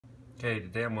Okay,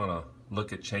 today I'm going to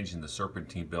look at changing the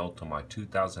Serpentine belt on my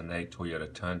 2008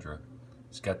 Toyota Tundra.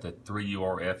 It's got the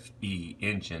 3URFE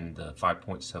engine, the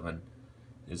 5.7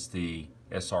 is the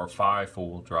SR5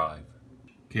 four-wheel drive.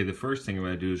 Okay, the first thing I'm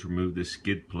going to do is remove this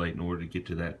skid plate in order to get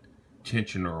to that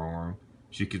tensioner arm.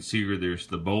 As you can see here, there's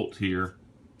the bolt here.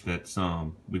 That's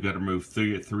we've got to remove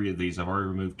three of these. I've already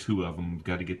removed two of them. We've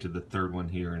got to get to the third one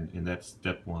here, and that's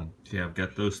step one. Okay, I've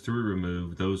got those three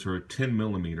removed. Those are a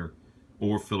 10mm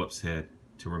or Phillips head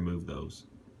to remove those.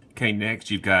 Okay,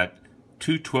 next you've got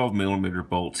two 12mm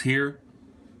bolts here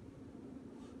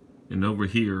and over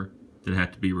here that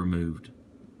have to be removed.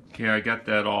 Okay, I got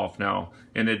that off. Now,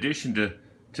 in addition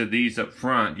to these up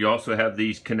front, you also have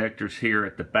these connectors here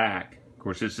at the back. Of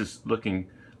course, this is looking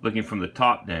from the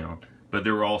top down, but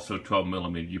they're also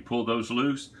 12mm. You pull those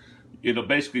loose, it'll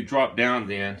basically drop down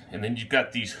then, and then you've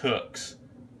got these hooks.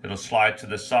 It'll slide to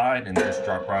the side and just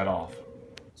drop right off.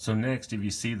 So next, if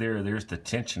you see there's the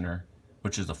tensioner,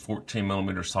 which is a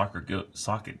 14mm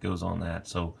socket goes on that.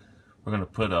 So we're going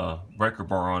to put a breaker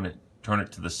bar on it, turn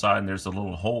it to the side, and there's a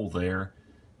little hole there,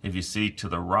 if you see to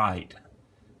the right,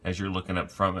 as you're looking up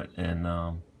from it. And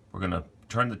we're going to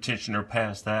turn the tensioner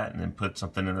past that and then put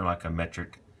something in there like a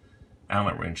metric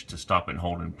Allen wrench to stop it and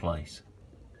hold it in place.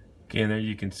 Okay, and there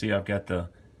you can see I've got the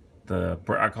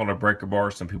I call it a breaker bar.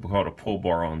 Some people call it a pull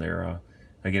bar on there.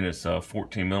 Again, it's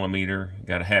 14mm.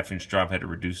 Got a 1/2 inch drive. Had to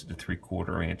reduce it to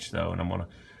 3/4 inch though, and I'm gonna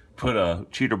put a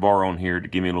cheater bar on here to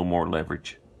give me a little more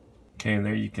leverage. Okay, and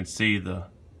there you can see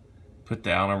put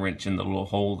the Allen wrench in the little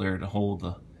hole there to hold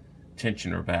the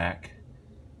tensioner back,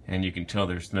 and you can tell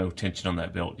there's no tension on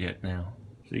that belt yet now.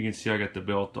 So you can see I got the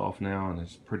belt off now, and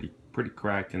it's pretty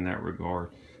cracked in that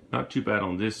regard. Not too bad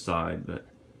on this side, but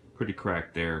pretty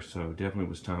cracked there. So definitely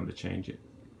was time to change it.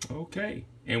 Okay,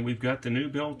 and we've got the new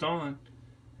belt on.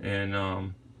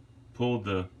 And pulled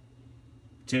the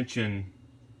tension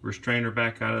restrainer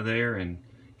back out of there and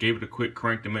gave it a quick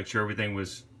crank to make sure everything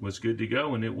was good to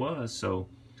go, and it was. So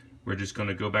we're just going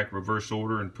to go back reverse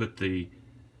order and put the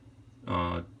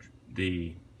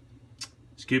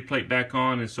skid plate back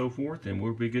on and so forth, and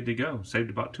we'll be good to go.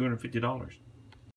 Saved about $250.